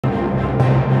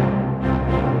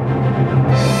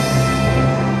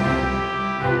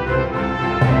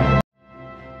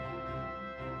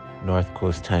North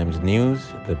Coast Times News,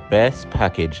 the best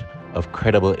package of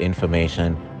credible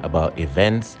information about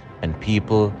events and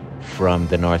people from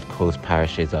the North Coast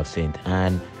parishes of St.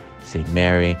 Ann, St.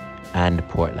 Mary, and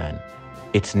Portland.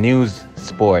 It's news,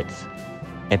 sports,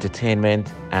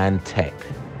 entertainment, and tech.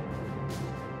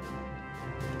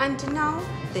 And now,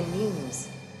 the news.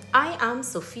 I am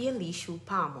Sophia Lishu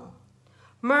Palmer.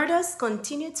 Murders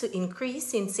continue to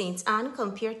increase in St. Ann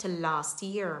compared to last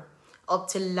year. Up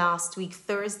to last week,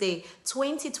 Thursday,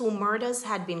 22 murders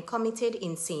had been committed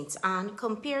in St. Ann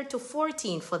compared to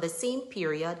 14 for the same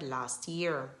period last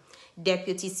year.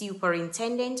 Deputy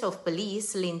Superintendent of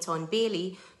Police Linton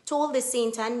Bailey told the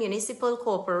St. Ann Municipal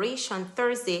Corporation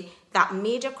Thursday that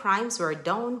major crimes were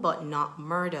down but not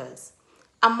murders.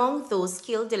 Among those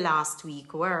killed last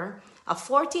week were a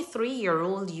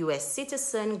 43-year-old U.S.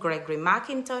 citizen, Gregory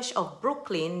McIntosh of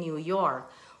Brooklyn, New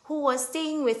York, who was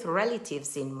staying with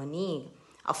relatives in Moneague,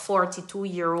 a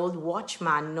 42-year-old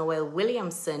watchman, Noel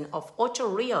Williamson of Ocho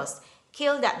Rios,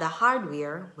 killed at the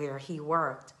hardware where he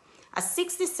worked, a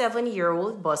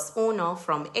 67-year-old bus owner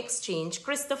from Exchange,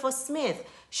 Christopher Smith,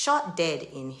 shot dead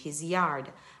in his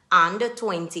yard, and a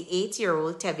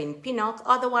 28-year-old Tevin Pinnock,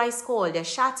 otherwise called a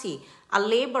Shatty, a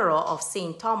laborer of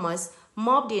St. Thomas,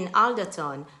 mobbed in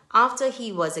Alderton after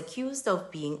he was accused of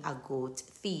being a goat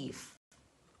thief.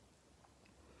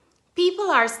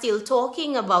 People are still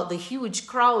talking about the huge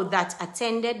crowd that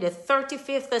attended the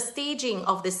 35th staging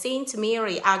of the St.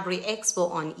 Mary Agri Expo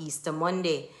on Easter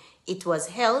Monday. It was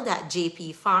held at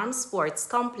JP Farm Sports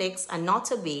Complex,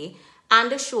 Anotta Bay,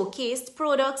 and showcased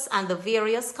products and the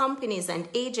various companies and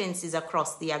agencies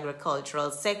across the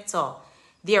agricultural sector.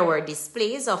 There were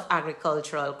displays of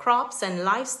agricultural crops and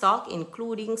livestock,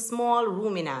 including small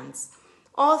ruminants.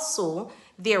 Also,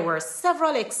 there were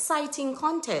several exciting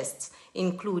contests,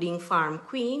 including farm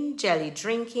queen, jelly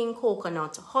drinking,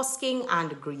 coconut husking,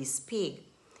 and grease pig.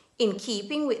 In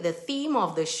keeping with the theme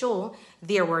of the show,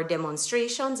 there were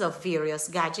demonstrations of various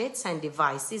gadgets and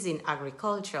devices in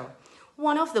agriculture.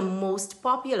 One of the most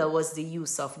popular was the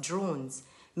use of drones.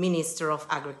 Minister of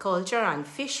Agriculture and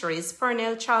Fisheries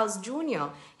Pernell Charles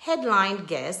Jr. headlined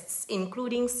guests,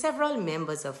 including several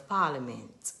members of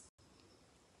Parliament.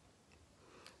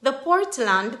 The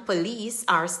Portland police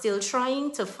are still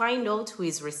trying to find out who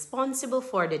is responsible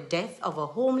for the death of a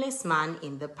homeless man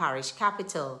in the parish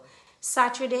capital,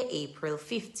 Saturday, April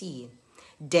 15.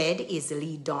 Dead is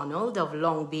Lee Donald of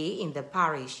Long Bay in the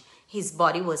parish. His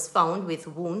body was found with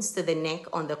wounds to the neck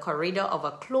on the corridor of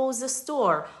a closed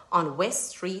store on West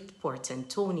Street, Port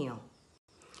Antonio.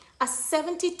 A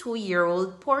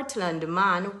 72-year-old Portland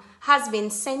man has been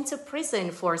sent to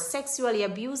prison for sexually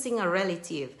abusing a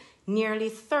relative nearly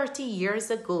 30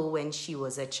 years ago when she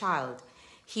was a child.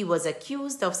 He was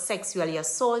accused of sexually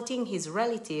assaulting his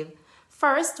relative,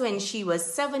 first when she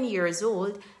was 7 years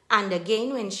old and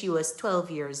again when she was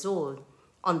 12 years old.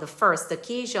 On the first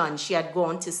occasion, she had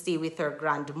gone to stay with her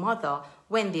grandmother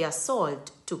when the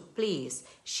assault took place.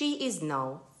 She is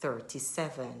now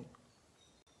 37.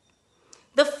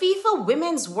 The FIFA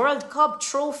Women's World Cup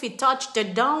trophy touched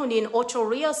down in Ocho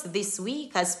Rios this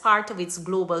week as part of its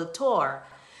global tour.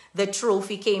 The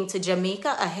trophy came to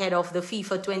Jamaica ahead of the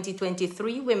FIFA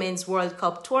 2023 Women's World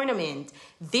Cup tournament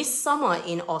this summer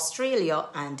in Australia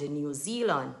and New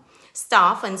Zealand.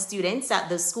 Staff and students at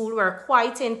the school were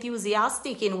quite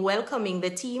enthusiastic in welcoming the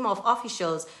team of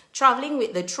officials traveling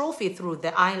with the trophy through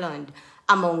the island.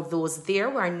 Among those there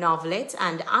were Novelet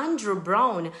and Andrew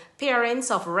Brown,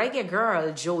 parents of reggae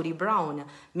girl Jody Brown.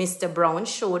 Mr. Brown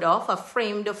showed off a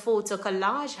framed photo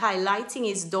collage highlighting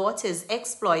his daughter's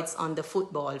exploits on the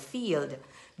football field.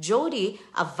 Jody,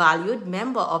 a valued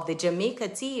member of the Jamaica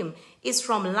team, is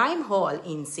from Limehall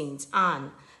in St.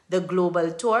 Ann. The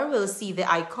global tour will see the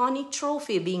iconic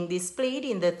trophy being displayed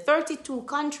in the 32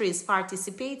 countries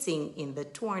participating in the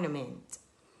tournament.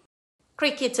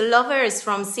 Cricket lovers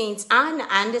from St. Ann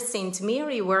and St.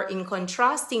 Mary were in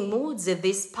contrasting moods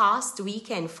this past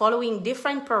weekend following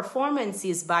different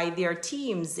performances by their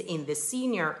teams in the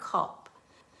Senior Cup.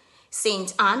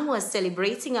 St. Ann was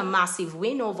celebrating a massive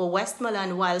win over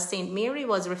Westmoreland while St. Mary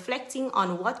was reflecting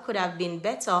on what could have been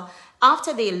better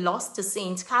after they lost to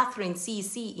St. Catherine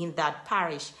CC in that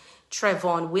parish.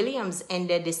 Trevon Williams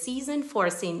ended the season for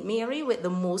St. Mary with the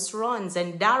most runs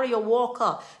and Dario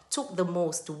Walker took the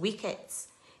most wickets.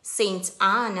 St.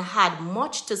 Ann had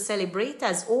much to celebrate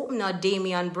as opener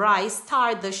Damian Bryce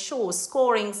starred the show,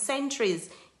 scoring centuries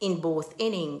in both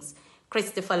innings.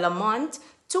 Christopher Lamont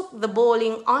took the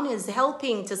bowling honours,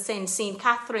 helping to send St.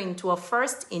 Catherine to a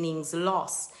first innings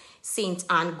loss. St.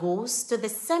 Ann goes to the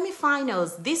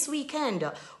semi-finals this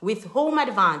weekend with home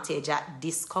advantage at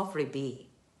Discovery Bay.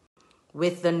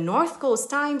 With the North Coast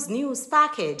Times News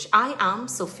Package, I am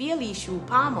Sophia Lishu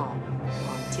Palmer.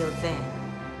 Until then.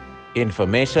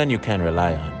 Information you can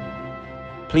rely on.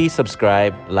 Please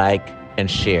subscribe, like,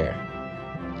 and share.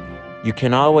 You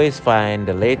can always find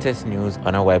the latest news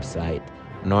on our website,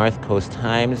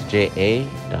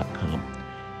 northcoasttimesja.com,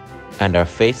 and our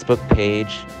Facebook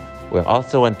page. We're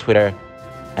also on Twitter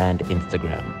and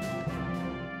Instagram.